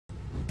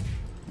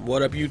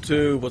What up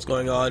YouTube? What's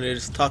going on?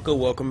 It's Taco,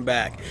 welcome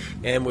back.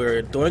 And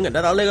we're doing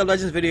another League of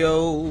Legends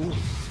video.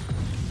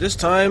 This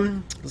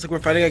time, looks like we're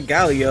fighting a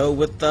Galio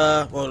with,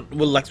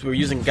 like we're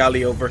using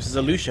Galio versus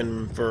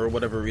Illusion for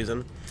whatever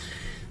reason.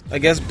 I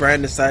guess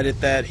Brand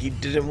decided that he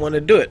didn't want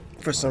to do it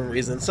for some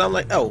reason. So I'm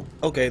like, oh,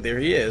 okay, there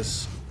he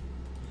is.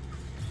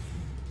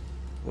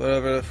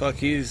 Whatever the fuck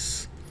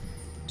he's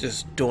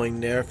just doing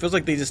there. Feels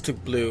like they just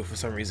took blue for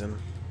some reason.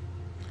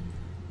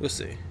 We'll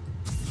see.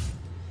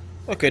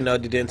 Okay, no,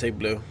 they didn't take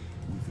blue.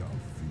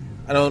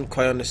 I don't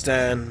quite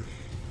understand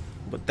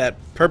what that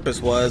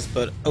purpose was,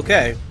 but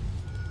okay.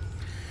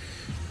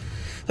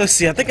 Let's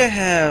see, I think I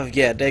have,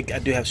 yeah, I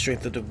do have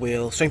Strength of the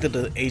Will, Strength of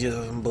the Ages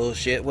or some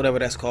bullshit, whatever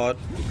that's called.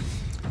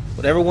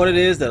 Whatever one it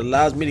is that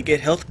allows me to get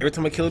health every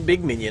time I kill a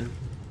big minion.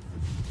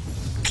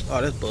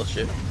 Oh, that's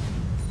bullshit.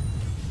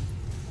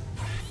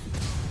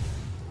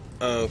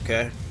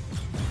 Okay.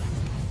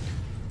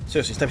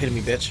 Seriously, stop hitting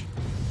me, bitch.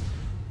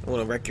 I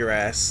want to wreck your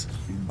ass.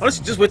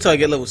 Honestly, just wait till I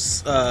get level.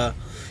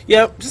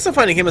 Yeah, just I'm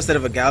finding him instead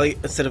of a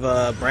instead of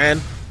a Brand.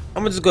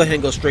 I'm gonna just go ahead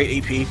and go straight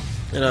AP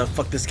and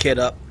fuck this kid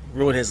up,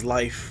 ruin his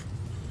life.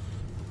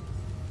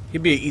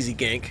 He'd be an easy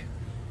gank.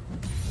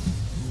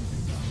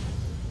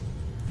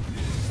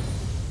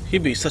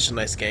 He'd be such a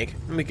nice gank.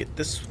 Let me get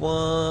this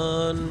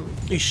one.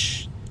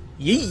 Eesh.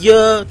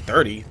 Yeah,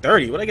 30.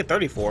 What did I get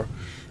 30 for?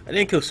 I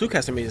didn't kill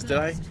Sucaster minions, did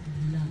I?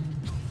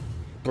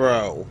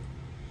 Bro.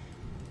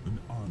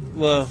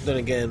 Well, then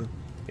again,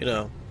 you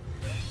know,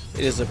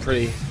 it is a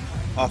pretty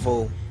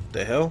awful.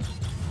 The hell?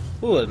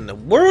 Who in the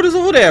world is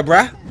over there,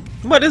 bruh?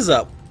 What is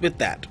up with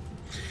that?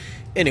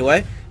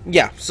 Anyway,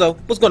 yeah. So,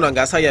 what's going on,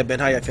 guys? How y'all been?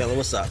 How y'all feeling?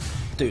 What's up,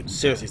 dude?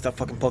 Seriously, stop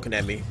fucking poking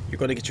at me. You're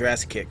gonna get your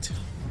ass kicked,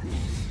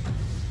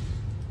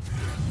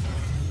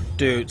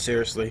 dude.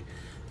 Seriously,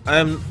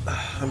 I'm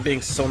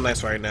being so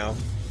nice right now.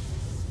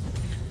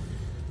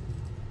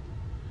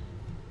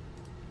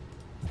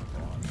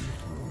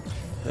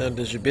 And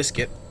there's your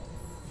biscuit.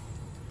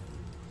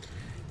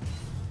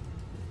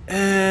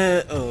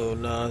 Oh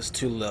no, it's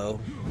too low.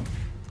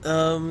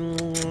 Come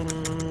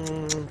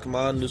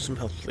on, do some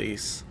help,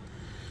 please.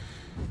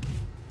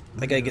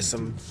 I gotta get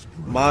some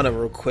mana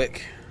real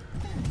quick.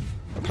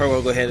 I'm probably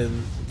gonna go ahead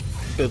and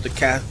build the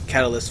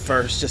catalyst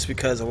first, just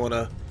because I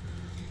wanna.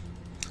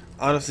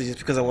 Honestly, just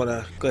because I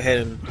wanna go ahead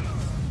and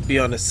be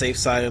on the safe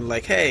side and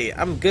like, hey,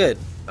 I'm good.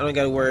 I don't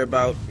gotta worry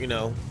about, you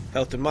know,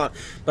 health and mana.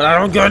 But I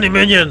don't got any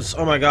minions.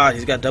 Oh my god,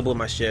 he's got double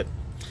my shit.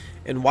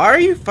 And why are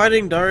you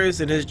fighting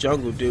Darius in his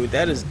jungle, dude?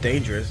 That is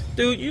dangerous.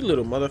 Dude, you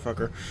little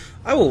motherfucker.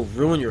 I will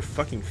ruin your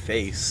fucking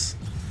face.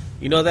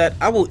 You know that?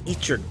 I will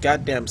eat your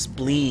goddamn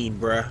spleen,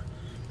 bruh.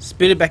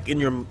 Spit it back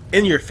in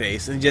your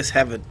face and just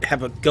have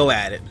a go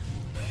at it.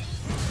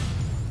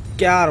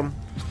 Got him.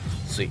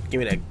 Sweet, give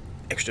me that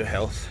extra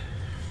health.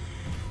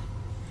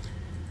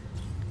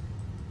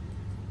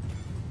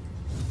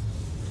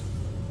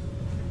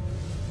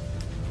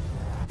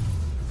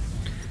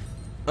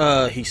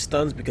 He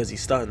stuns because he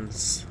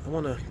stuns. I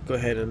wanna go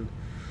ahead and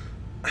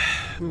I'm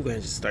gonna go ahead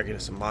and just start getting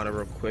some mana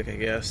real quick, I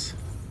guess.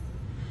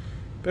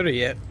 Better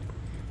yet,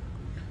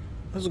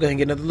 let's go ahead and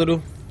get another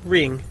little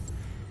ring.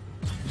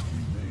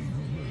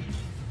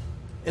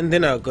 And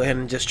then I'll go ahead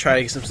and just try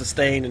to get some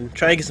sustain and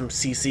try to get some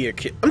CC or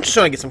kit. I'm just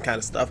trying to get some kind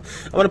of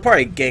stuff. I'm gonna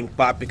probably gank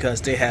bot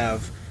because they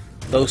have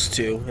those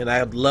two, and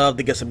I'd love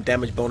to get some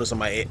damage bonus on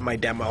my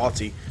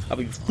ulti. I'll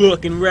be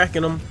fucking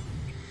wrecking them.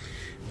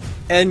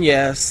 And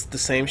yes, the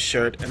same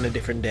shirt and a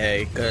different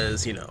day,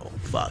 cause you know,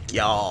 fuck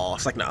y'all.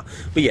 It's like nah,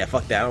 but yeah,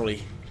 fuck that. I don't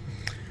really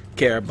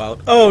care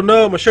about. Oh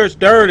no, my shirt's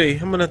dirty.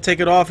 I'm gonna take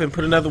it off and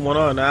put another one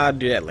on. I'll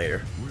do that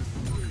later.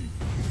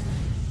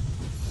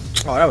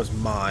 Oh, that was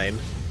mine.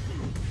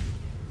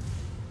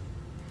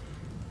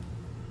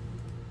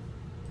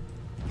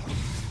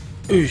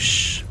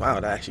 Oosh!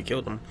 Wow, that actually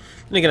killed him.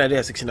 And again, I do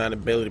have 69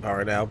 ability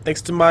power now,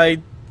 thanks to my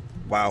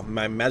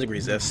my magic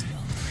resist.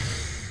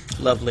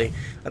 Lovely.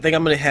 I think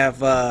I'm gonna have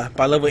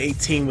by level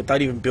 18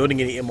 without even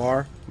building any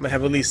MR. I'm gonna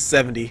have at least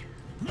 70.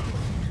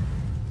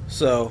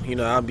 So you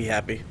know I'll be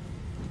happy.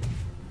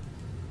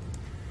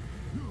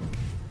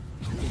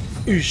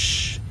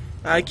 Oosh!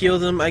 I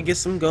killed him. I get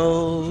some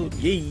gold.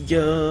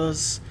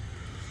 Yes.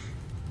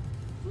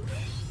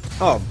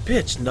 Oh,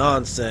 bitch!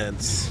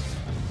 Nonsense.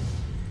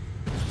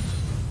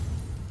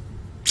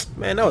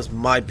 Man, that was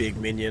my big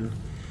minion.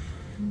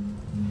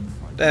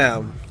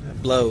 Damn,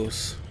 that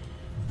blows.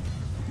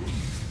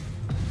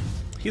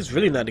 He's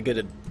really not good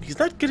at. He's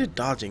not good at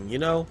dodging, you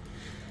know.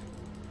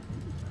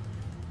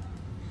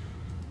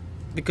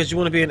 Because you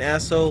want to be an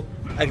asshole,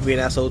 I can be an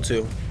asshole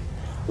too.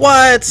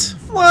 What?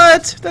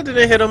 What? That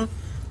didn't hit him.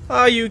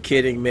 Are you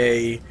kidding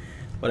me?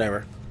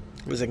 Whatever.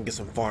 At least I can get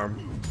some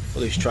farm.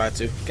 At least try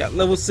to. Got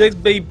level 6,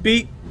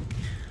 baby.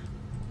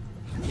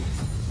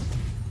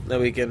 Now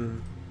we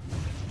can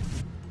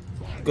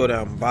go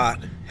down bot,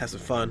 have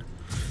some fun.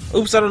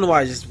 Oops, I don't know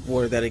why I just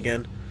wore that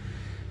again.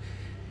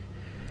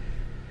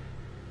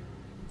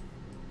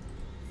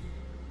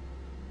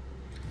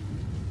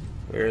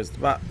 Where's the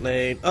bot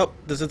lane? Oh,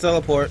 there's a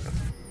teleport.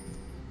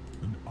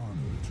 An honor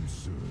to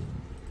serve.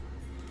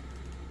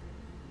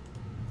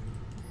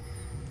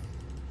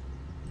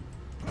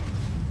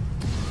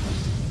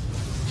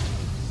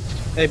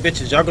 Hey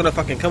bitches, y'all gonna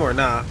fucking come or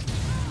nah?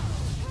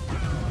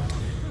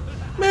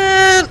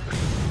 Man,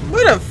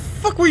 where the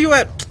fuck were you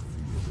at?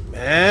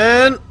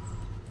 Man,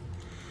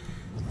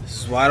 this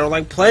is why I don't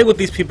like playing with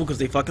these people, because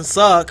they fucking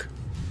suck.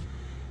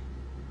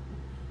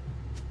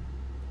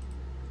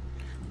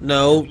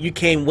 No, you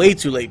came way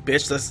too late,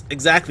 bitch. That's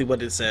exactly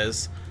what it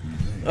says.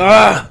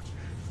 Ah!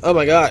 Oh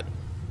my god.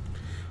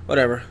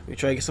 Whatever. We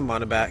try to get some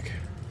mana back.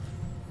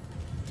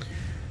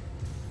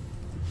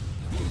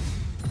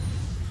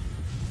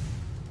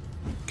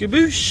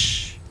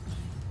 Kaboosh!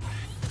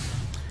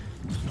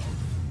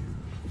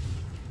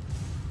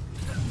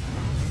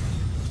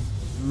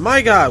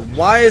 My god,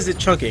 why is it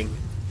chunking?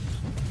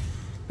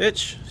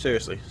 Bitch,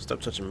 seriously,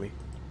 stop touching me.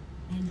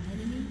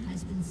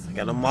 I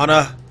got no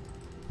mana.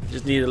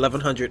 Just need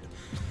 1100.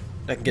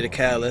 I can get a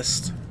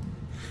catalyst.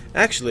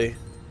 Actually,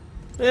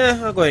 yeah,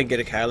 I'll go ahead and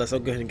get a catalyst. I'll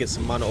go ahead and get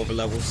some mana over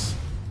levels.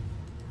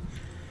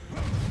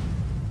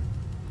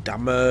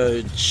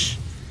 Damage.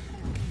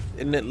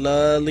 Isn't it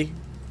lovely?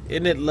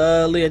 Isn't it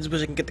lovely? I just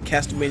wish I can get the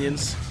caster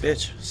minions.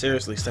 Bitch,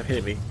 seriously, stop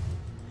hitting me.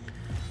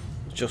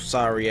 With your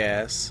sorry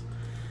ass.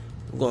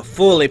 I'm going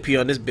full AP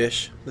on this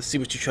bitch. Let's see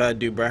what you try to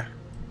do, bruh.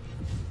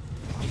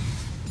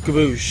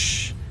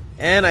 Kaboosh.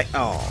 And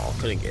oh,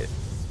 couldn't get it.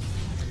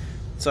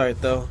 It's alright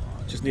though.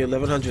 Just need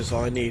 1100 is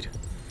all I need.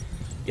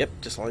 Yep,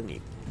 just all I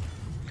need.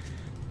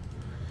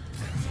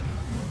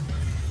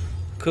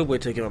 Could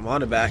wait till I get my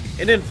mana back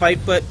and then fight,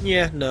 but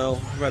yeah, no,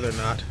 rather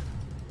not.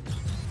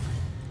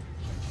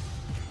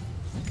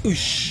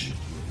 Oosh.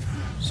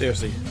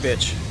 Seriously,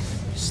 bitch.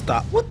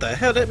 Stop. What the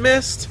hell, that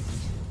missed?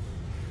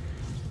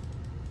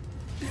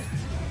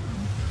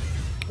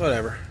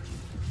 Whatever.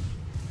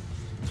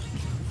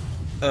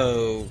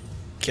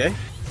 Okay.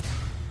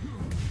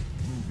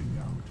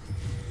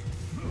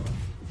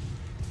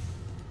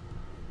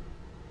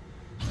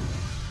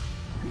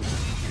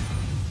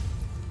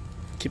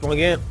 Keep on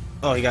again.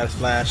 Oh, he got his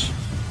flash.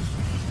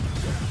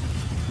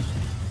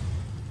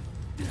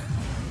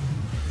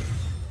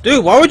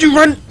 Dude, why would you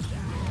run?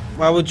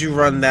 Why would you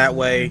run that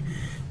way?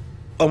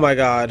 Oh my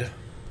god.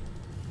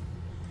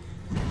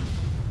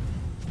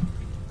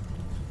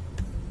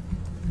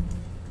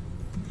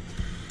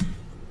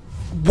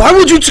 Why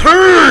would you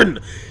turn?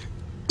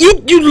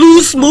 You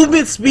lose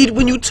movement speed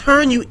when you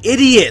turn, you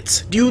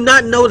idiot. Do you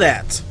not know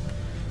that?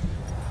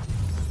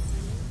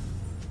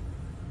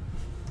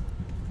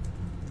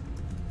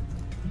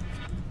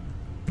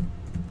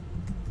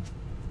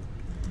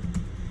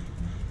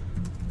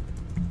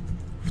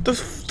 The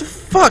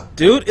fuck,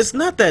 dude? It's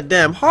not that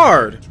damn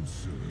hard.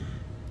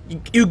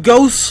 You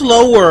go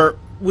slower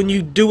when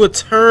you do a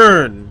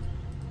turn.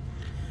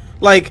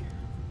 Like,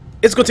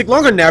 it's gonna take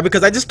longer now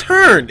because I just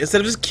turned instead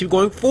of just keep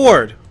going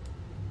forward.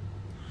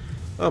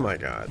 Oh my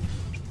god.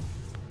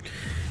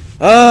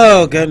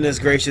 Oh goodness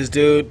gracious,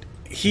 dude.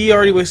 He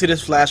already wasted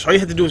his flash. All you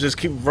have to do is just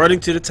keep running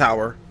to the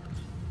tower.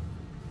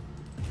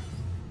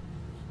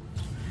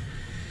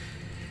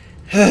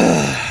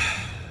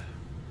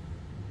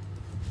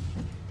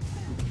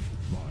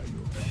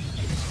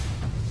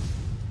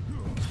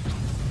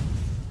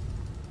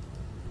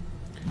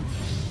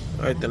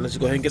 Alright then, let's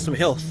go ahead and get some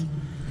health.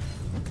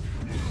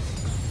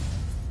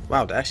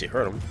 Wow, that actually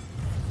hurt him.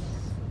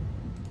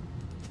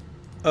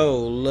 Oh,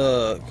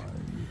 look.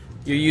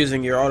 You're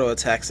using your auto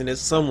attacks and it's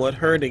somewhat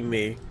hurting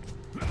me.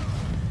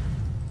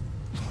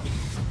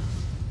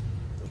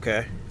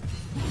 Okay.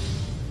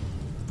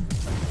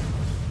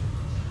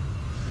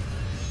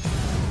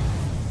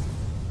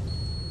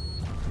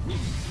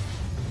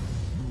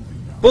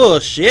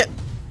 Bullshit!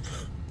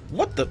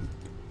 What the?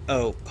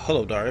 Oh,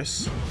 hello,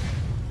 Darius.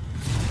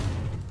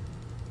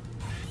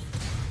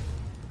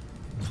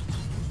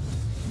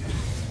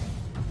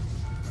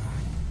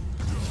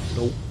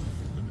 Nope.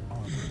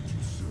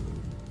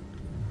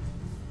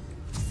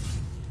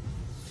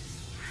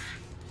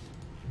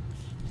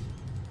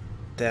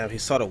 Damn, he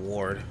saw the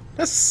ward.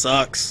 That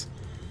sucks.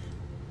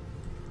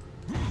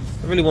 I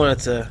really wanted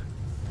to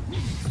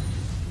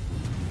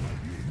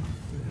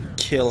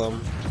kill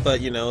him,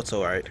 but you know, it's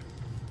alright.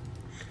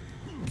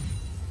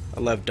 I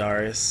love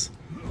Darius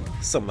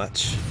so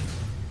much.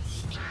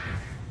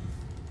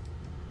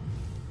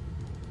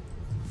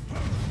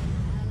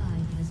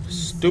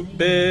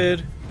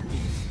 Stupid.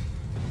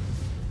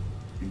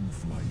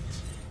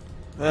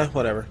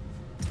 Whatever.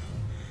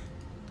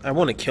 I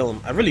want to kill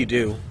him. I really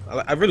do.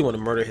 I really want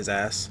to murder his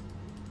ass.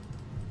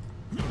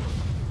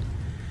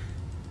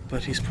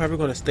 But he's probably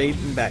going to stay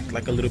back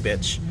like a little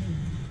bitch.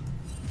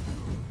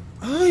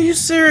 Oh, are you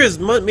serious?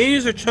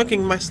 Minions are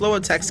chunking. My slow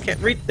attacks can't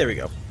reach. There we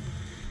go.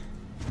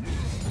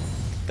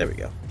 There we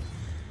go.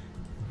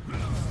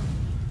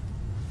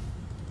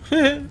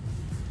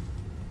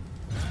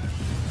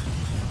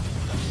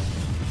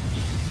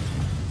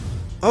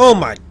 Oh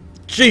my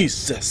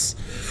Jesus.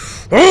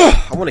 Ugh,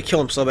 I want to kill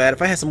him so bad.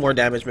 If I had some more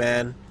damage,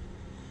 man.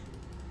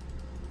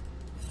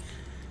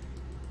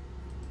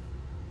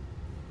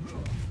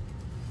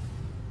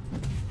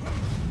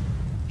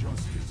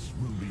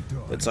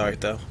 It's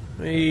alright though.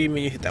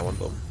 Maybe you hit that one,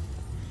 boom.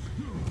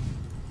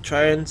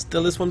 Try and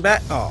steal this one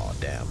back. Oh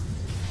damn.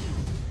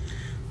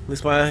 At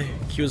least my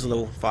Q is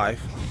level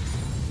 5.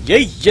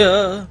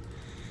 Yeah!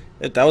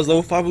 If that was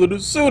level 5 a little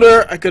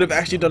sooner, I could have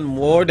actually done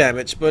more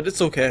damage, but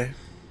it's okay.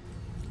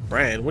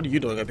 Brand, what are you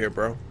doing up here,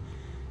 bro?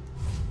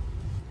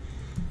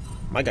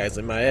 My guy's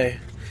in my A.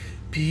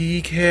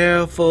 Be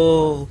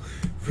careful!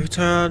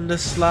 Return the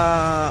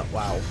slot!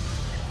 Wow.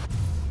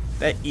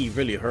 That E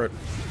really hurt.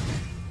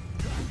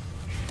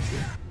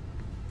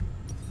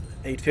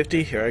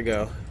 850? Here I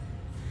go.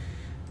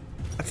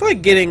 I feel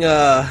like getting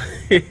why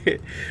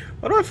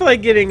do I feel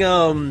like getting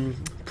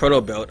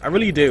proto belt? I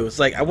really do. It's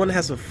like I want to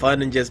have some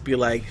fun and just be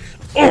like,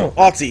 oh,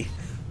 Alti.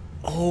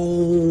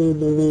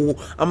 Oh,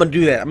 I'm gonna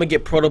do that. I'm gonna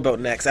get proto belt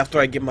next after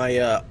I get my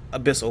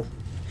abyssal.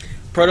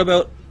 Proto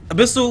belt,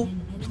 abyssal,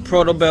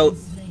 proto belt,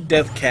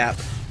 death cap,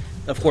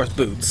 of course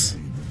boots.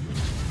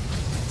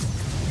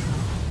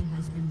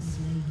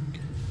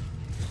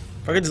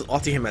 If I could just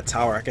Alti him at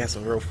tower, I could have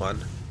some real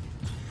fun.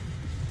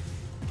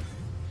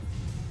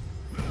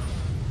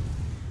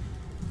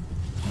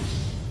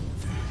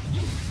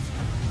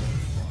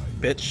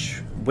 Bitch,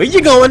 where you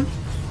going?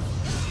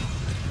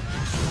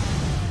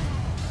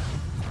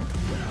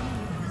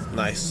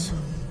 Nice.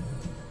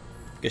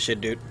 Good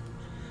shit, dude.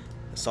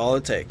 That's all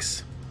it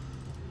takes.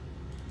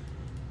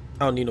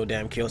 I don't need no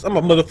damn kills. I'm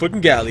a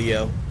motherfucking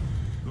Galio.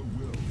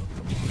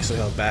 Get some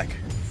health back.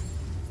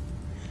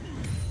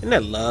 Isn't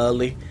that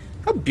lovely?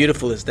 How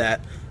beautiful is that?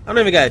 I don't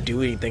even gotta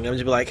do anything. I'm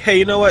just be like, hey,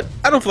 you know what?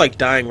 I don't feel like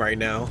dying right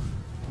now.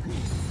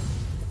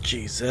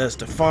 Jesus,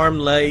 the farm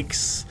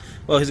lakes.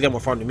 Well, he's got more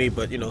farm than me,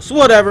 but you know, so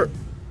whatever.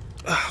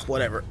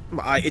 Whatever.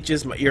 My eye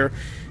itches, my ear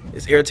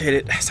is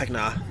irritated. It's like,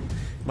 nah.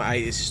 My eye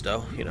itches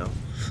though, you know.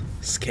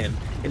 Skin.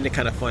 Isn't it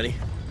kind of funny?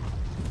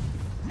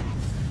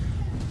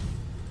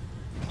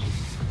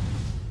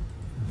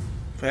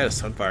 If I had a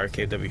Sunfire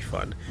Cave, that'd be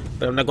fun.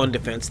 But I'm not going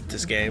defense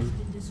this game.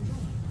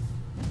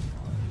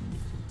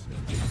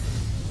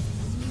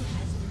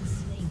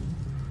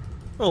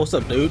 Oh, what's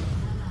up, dude?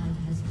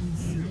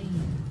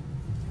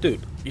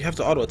 Dude, you have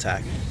to auto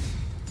attack.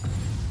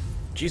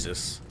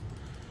 Jesus.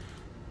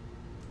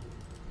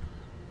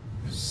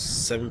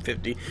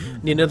 750.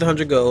 Need another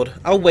 100 gold.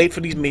 I'll wait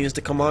for these minions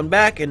to come on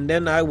back, and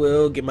then I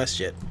will get my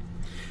shit.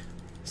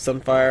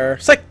 Sunfire.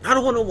 It's like, I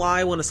don't know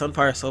why I want a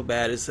Sunfire so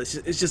bad. It's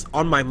just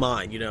on my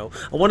mind, you know.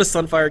 I want a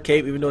Sunfire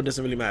cape, even though it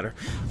doesn't really matter.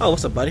 Oh,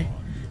 what's up, buddy?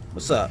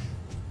 What's up?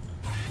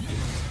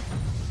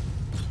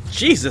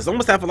 Jesus,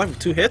 almost half a life with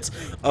 2 hits?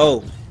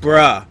 Oh,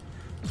 bruh.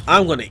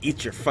 I'm gonna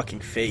eat your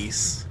fucking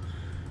face.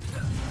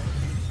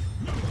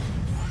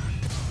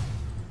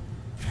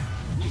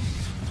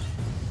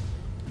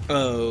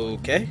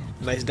 Okay,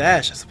 nice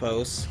dash, I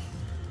suppose.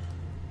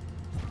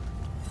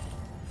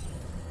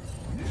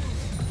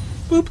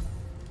 Boop.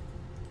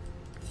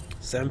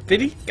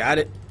 750, got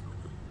it.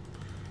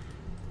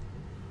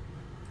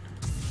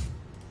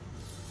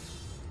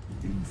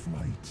 In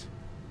flight.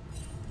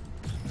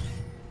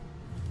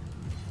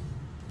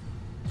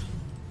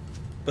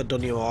 But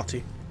don't need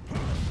ulti.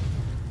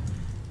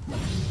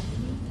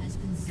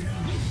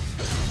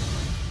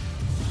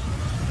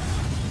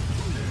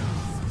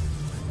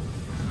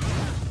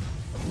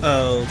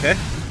 Okay.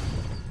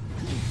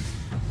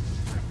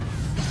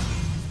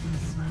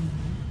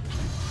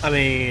 I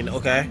mean,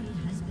 okay.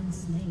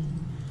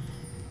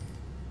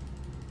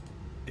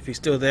 If he's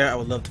still there, I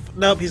would love to.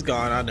 Nope, he's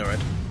gone. I know it.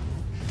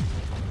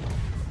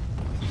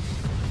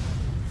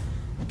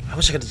 I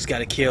wish I could have just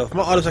got a kill. If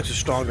my auto attacks were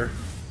stronger.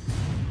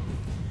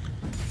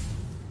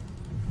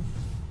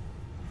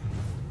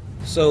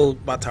 So,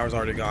 my tower's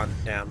already gone.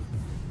 Damn.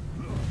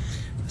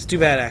 It's too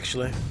bad,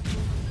 actually.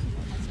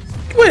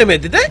 Wait a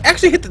minute, did that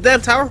actually hit the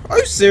damn tower? Are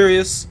you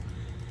serious?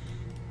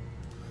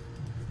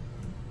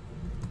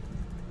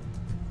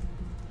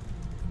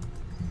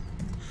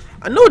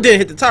 I know it didn't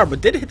hit the tower,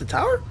 but did it hit the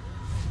tower?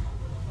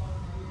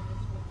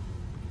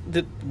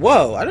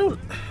 Whoa, I know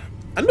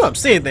I'm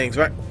seeing things,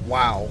 right?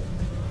 Wow.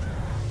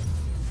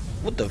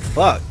 What the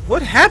fuck?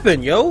 What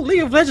happened, yo?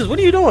 League of Legends, what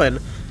are you doing?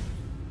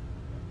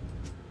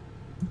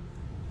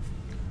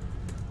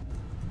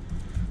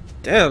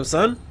 Damn,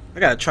 son. I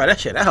gotta try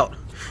that shit out.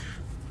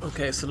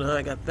 Okay, so now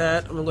I got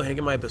that. I'm gonna go ahead and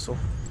get my abyssal.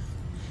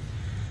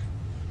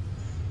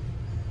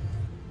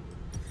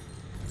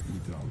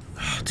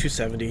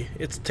 270.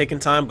 It's taking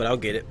time, but I'll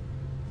get it.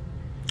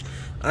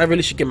 I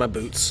really should get my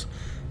boots.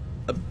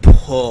 A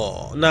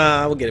pull.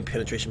 Nah, I will get a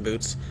penetration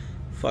boots.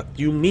 Fuck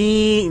you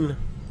mean?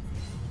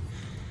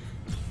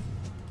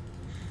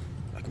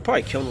 I can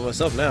probably kill him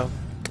myself now.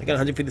 I got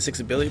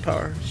 156 ability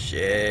power.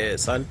 Shit,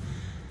 son.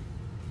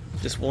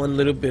 Just one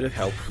little bit of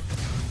help.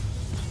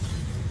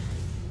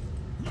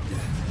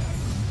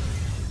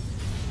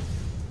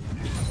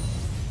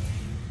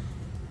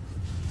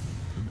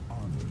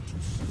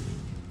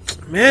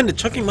 Man, the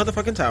chunky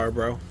motherfucking tower,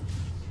 bro.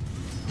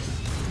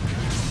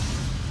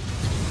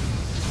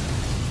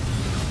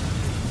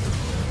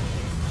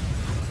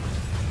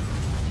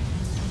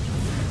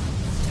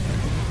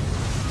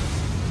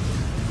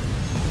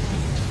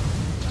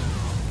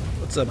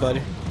 What's up,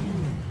 buddy?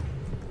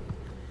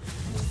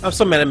 I'm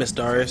so mad I missed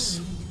Darius.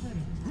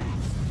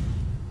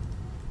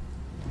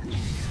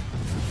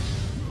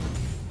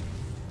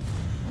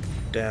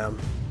 Damn.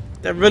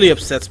 That really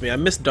upsets me. I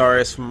miss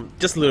Darius from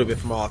just a little bit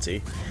from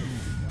ulti.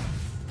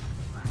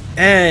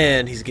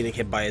 And he's getting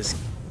hit by his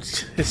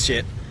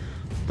shit.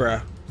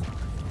 Bruh.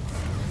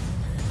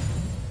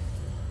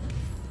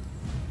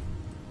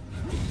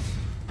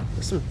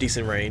 There's some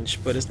decent range,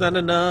 but it's not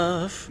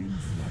enough.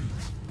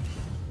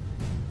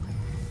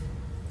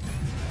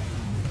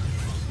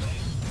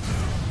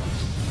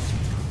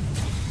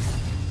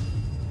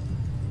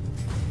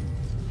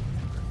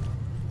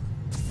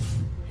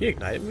 He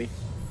ignited me?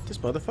 This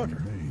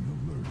motherfucker.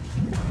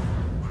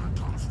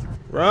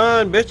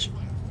 Run, bitch!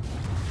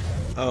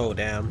 Oh,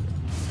 damn.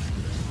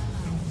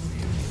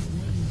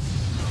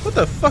 What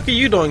the fuck are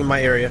you doing in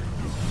my area?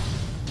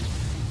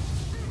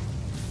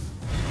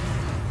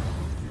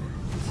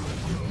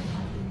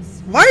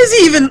 Why is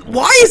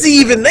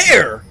he even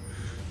there?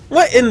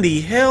 What in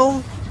the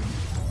hell?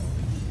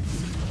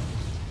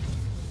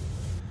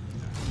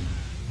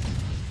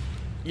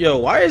 Yo,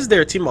 why is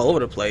there a team all over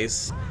the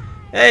place?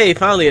 Hey,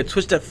 finally a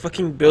Twitch that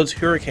fucking builds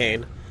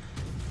Hurricane.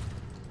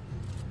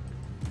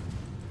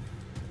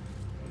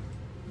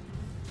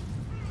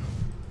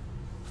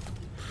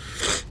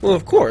 Well,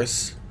 of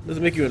course.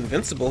 Doesn't make you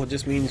invincible, it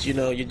just means, you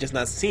know, you're just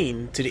not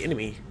seen to the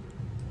enemy.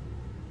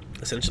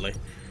 Essentially.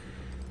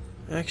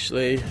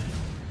 Actually,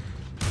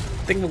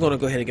 I think I'm gonna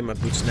go ahead and get my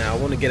boots now. I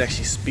want to get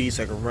actually speed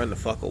so I can run the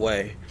fuck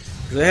away.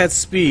 If I had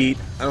speed,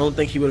 I don't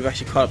think he would have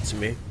actually caught up to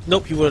me.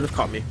 Nope, he wouldn't have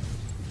caught me.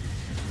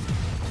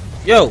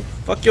 Yo,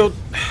 fuck your...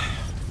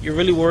 You're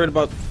really worried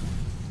about...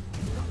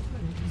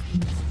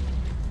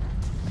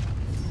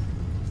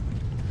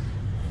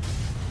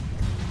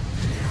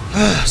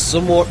 so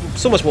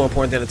much more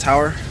important than a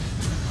tower.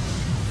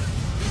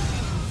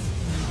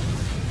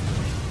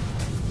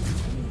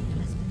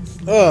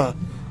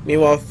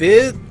 Meanwhile,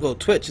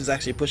 Twitch is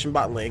actually pushing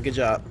bot lane. Good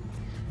job.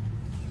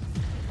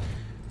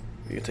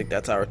 You can take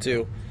that tower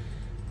too.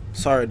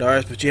 Sorry,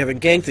 Darius, but you haven't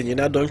ganked and you're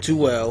not doing too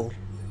well.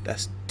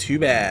 That's too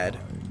bad.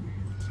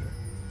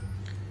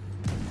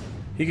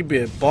 He could be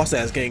a boss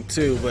ass gank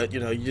too, but you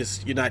know,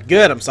 you're not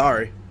good. I'm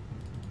sorry.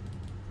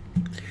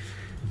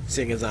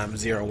 Seeing as I'm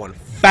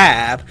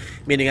 0-1-5,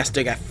 meaning I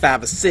still got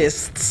 5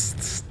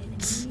 assists.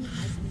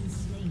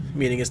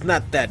 Meaning it's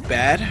not that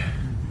bad.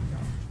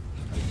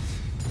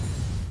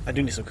 I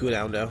do need some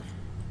cooldown though.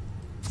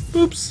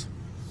 Oops.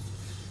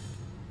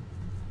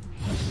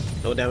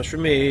 No damage for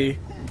me.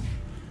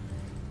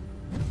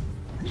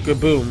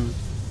 Good boom.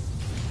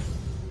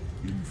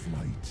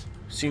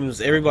 Seems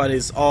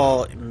everybody's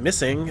all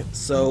missing,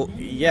 so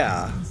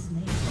yeah.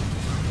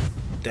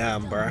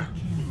 Damn, bruh.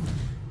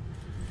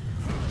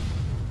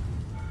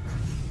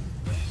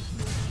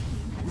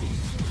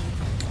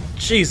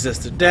 Jesus,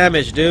 the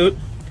damage, dude.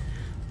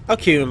 I'll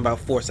kill him in about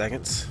 4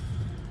 seconds.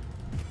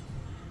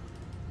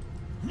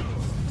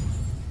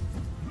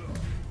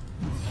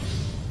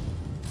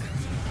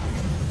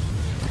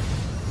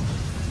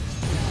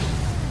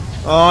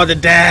 Oh, the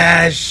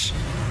dash!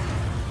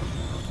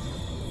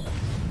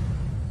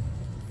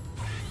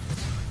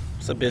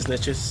 What's up,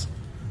 bitches?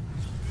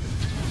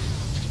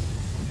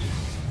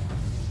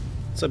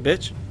 What's up,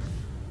 bitch?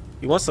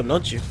 You want some,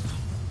 don't you?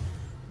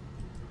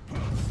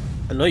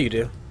 I know you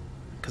do.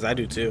 Because I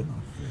do too.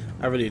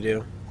 I really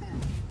do.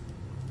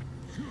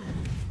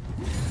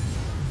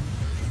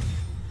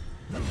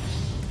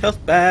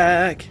 Health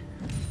back!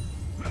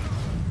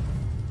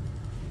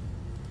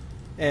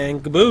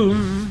 And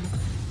kaboom!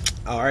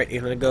 Alright,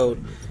 800 gold.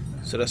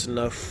 So that's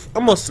enough.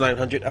 Almost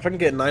 900. If I can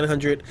get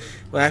 900,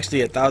 well,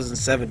 actually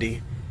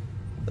 1,070.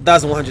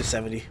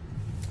 1,170.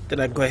 Then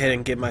I can go ahead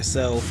and get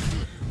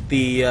myself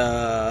the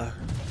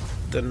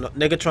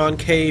Negatron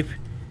Cape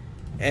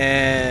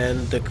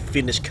and the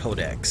Fiendish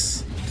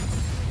Codex.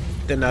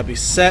 Then I'll be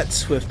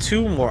set with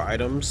 2 more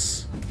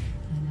items.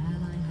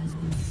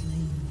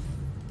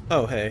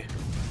 Oh, hey.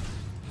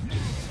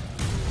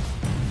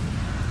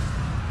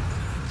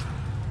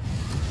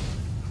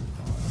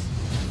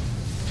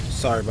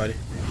 Sorry, buddy.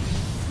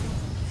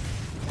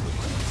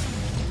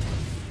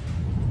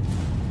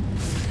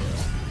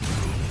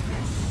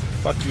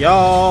 Fuck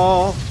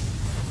y'all.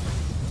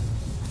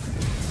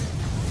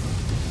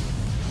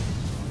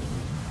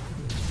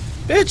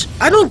 Bitch,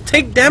 I don't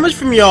take damage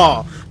from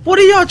y'all. What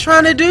are y'all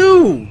trying to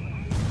do?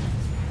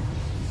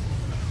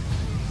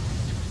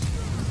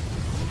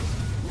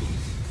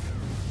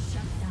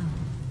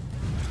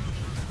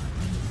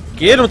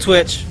 Get him,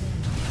 Twitch.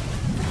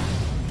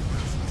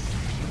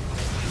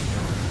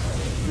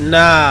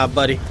 Nah,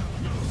 buddy.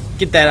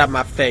 Get that out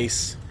my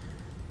face.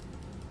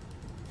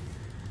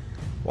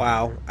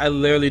 Wow, I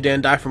literally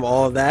didn't die from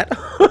all of that.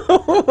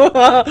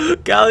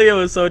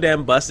 Galio is so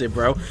damn busted,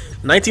 bro.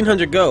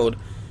 1,900 gold.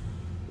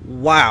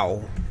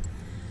 Wow.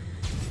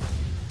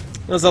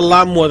 That was a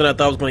lot more than I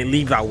thought I was going to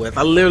leave out with.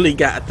 I literally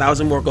got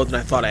 1,000 more gold than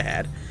I thought I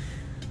had.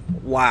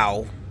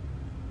 Wow.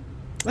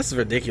 That's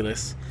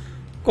ridiculous.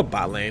 Go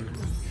bot lane.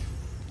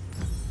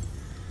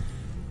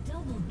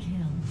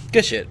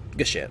 Good shit.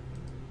 Good shit.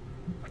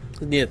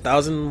 I need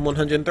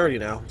 1,130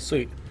 now.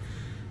 Sweet.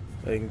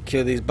 I can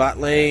kill these bot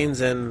lanes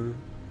and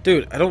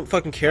Dude, I don't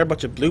fucking care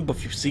about your blue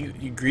buff,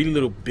 you greedy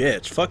little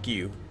bitch. Fuck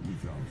you.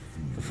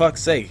 For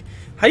fuck's sake.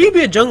 How do you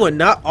be a jungle and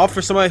not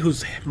offer somebody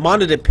who's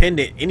mana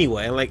dependent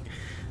anyway? Like,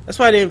 that's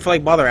why I didn't feel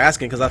like bother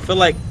asking, because I feel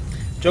like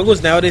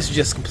jungles nowadays are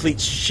just complete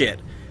shit.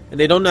 And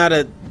they don't know how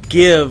to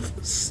give,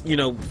 you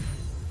know,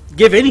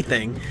 give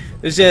anything.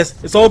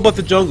 It's all about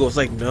the jungle. It's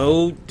like,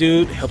 no,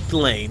 dude, help the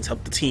lanes,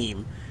 help the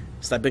team.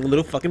 Stop being a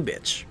little fucking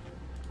bitch.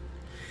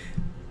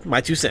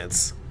 My 2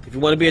 cents. If you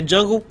want to be a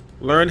jungle,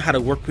 learn how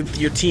to work with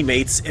your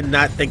teammates and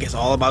not think it's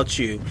all about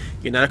you.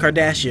 You're not a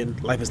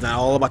Kardashian. Life is not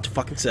all about your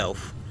fucking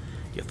self.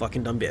 You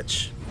fucking dumb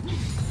bitch.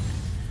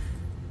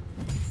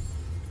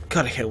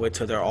 God, I can't wait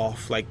till they're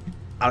off, like,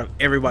 out of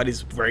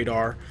everybody's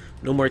radar.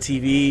 No more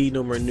TV,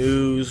 no more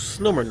news,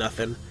 no more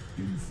nothing.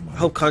 I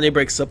hope Kanye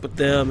breaks up with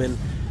them and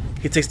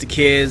he takes the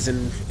kids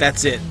and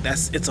that's it.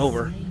 It's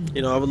over.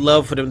 You know, I would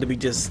love for them to be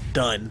just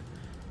done.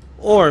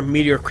 Or a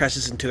meteor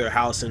crashes into their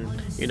house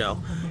and,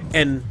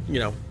 and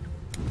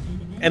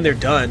they're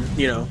done,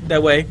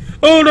 that way.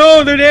 Oh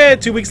no, they're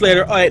dead! 2 weeks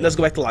later, alright, let's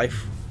go back to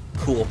life.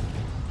 Cool.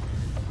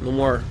 No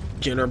more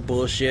Jenner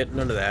bullshit,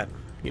 none of that.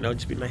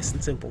 Just be nice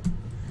and simple.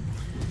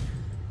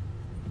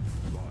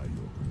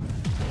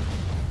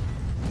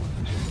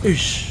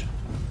 Oosh.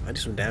 I do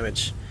some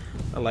damage.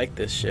 I like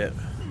this shit.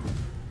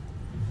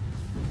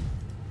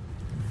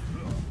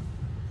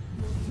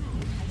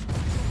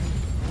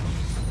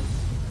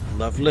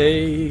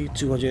 Lovely.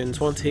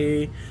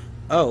 220.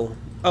 Oh,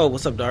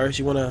 what's up, Darius?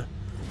 You wanna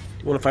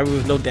fight me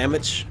with no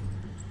damage?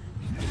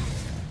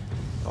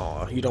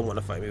 Oh, you don't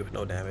wanna fight me with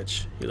no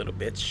damage, you little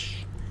bitch.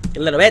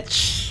 You little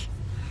bitch.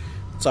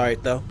 It's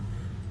alright though.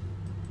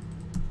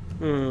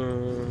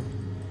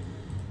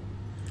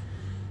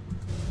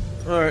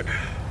 Alright.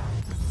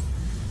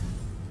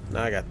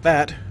 Now I got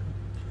that.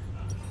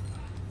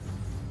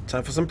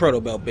 Time for some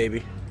proto belt,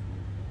 baby.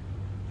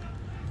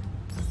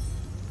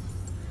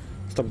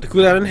 Stop the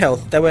cooldown in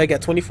health. That way I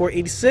got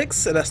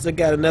 2486, and I still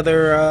got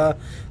another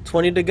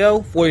 20 to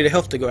go. 40 to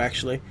health to go,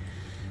 actually.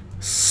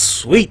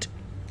 Sweet.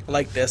 I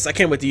like this. I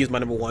can't wait to use my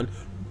number 1.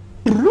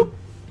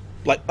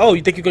 Like, oh,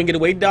 you think you're gonna get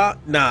away, Doc?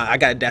 Nah, I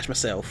gotta dash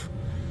myself.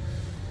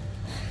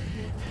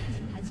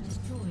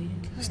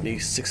 Just need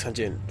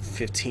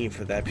 615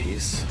 for that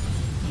piece.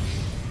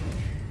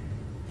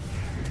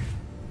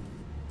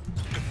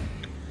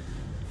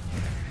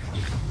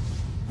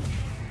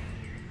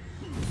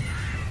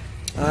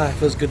 It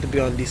feels good to be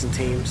on decent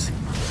teams.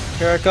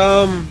 Here I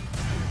come.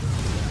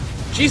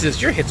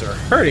 Jesus, your hits are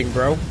hurting,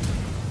 bro.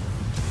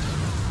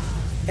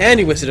 And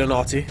he wasted an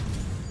ulti.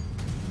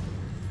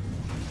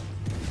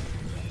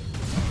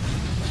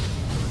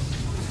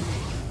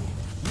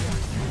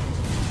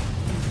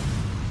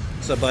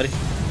 What's up, buddy?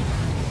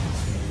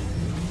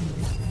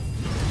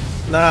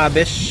 Nah,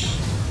 bitch.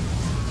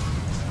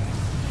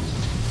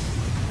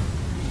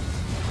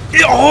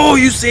 Oh,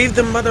 you saved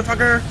him,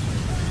 motherfucker.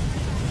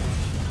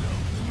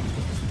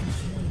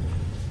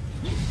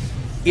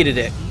 Eat a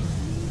dick.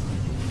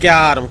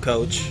 Got him,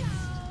 coach.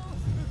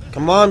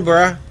 Come on,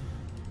 bruh.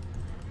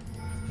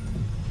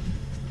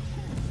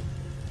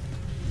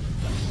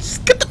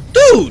 Get the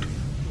dude.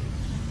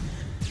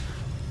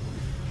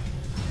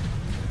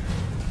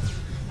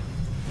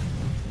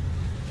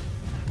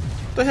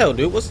 What the hell,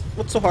 dude? What's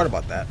so hard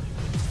about that?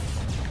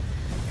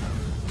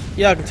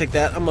 Yeah, I can take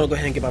that. I'm gonna go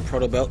ahead and get my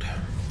proto belt.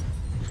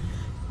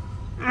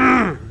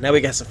 Now we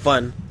got some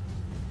fun.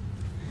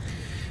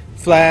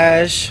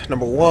 Flash,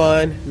 number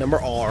 1,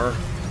 number R.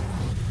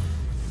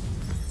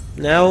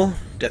 Now,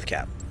 death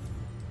cap.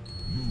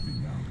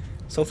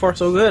 So far,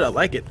 so good. I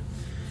like it.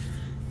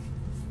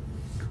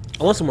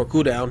 I want some more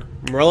cooldown.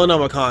 Merlin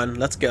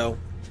let's go.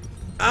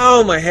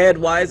 Oh, my head.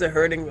 Why is it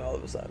hurting all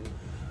of a sudden?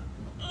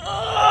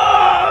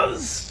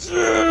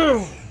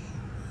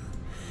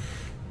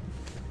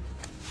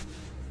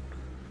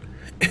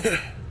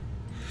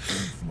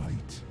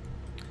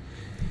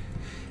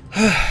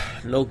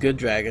 No good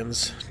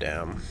dragons.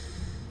 Damn.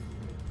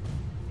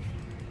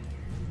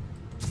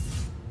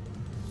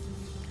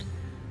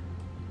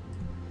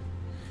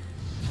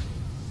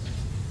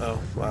 Oh,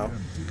 wow.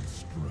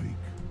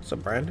 What's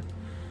up, Brandon?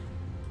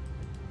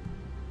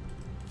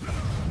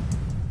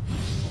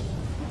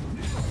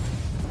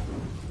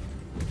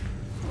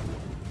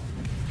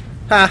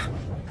 Ha!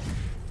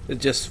 It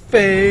just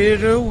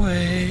faded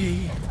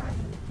away.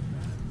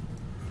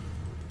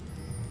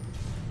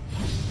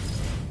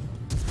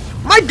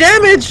 My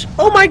damage!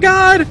 Oh my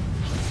god!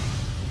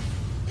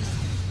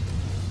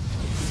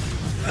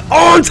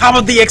 On top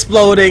of the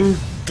exploding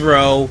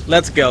throw.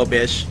 Let's go,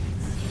 bitch.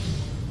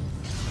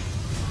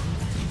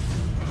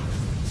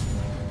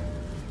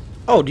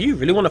 Oh, do you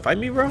really want to fight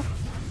me, bro?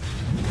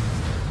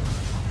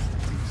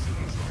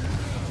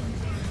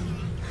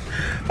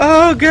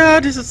 Oh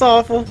god, this is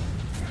awful.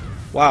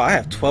 Wow, I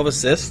have 12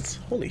 assists.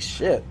 Holy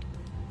shit.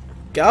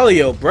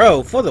 Galio,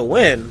 bro, for the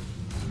win.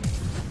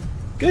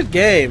 Good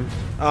game.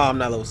 Oh, I'm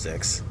not level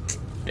 6.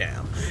 Damn.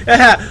 Damn.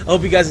 I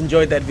hope you guys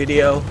enjoyed that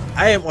video.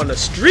 I am on a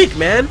streak,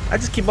 man. I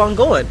just keep on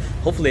going.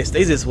 Hopefully it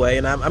stays this way,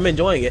 and I'm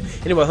enjoying it.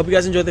 Anyway, I hope you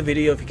guys enjoyed the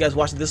video. If you guys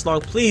watched it this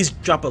long, please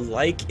drop a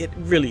like. It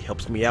really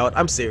helps me out.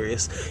 I'm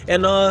serious.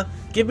 And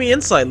give me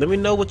insight. Let me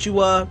know what you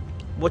want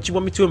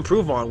me to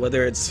improve on,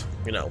 whether it's,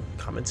 you know,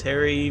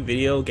 commentary,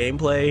 video,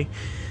 gameplay,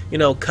 you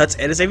know, cuts,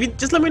 edits. If you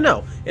just let me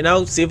know, and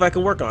I'll see if I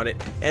can work on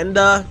it. And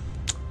I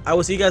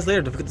will see you guys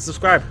later. Don't forget to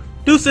subscribe.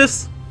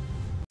 Deuces.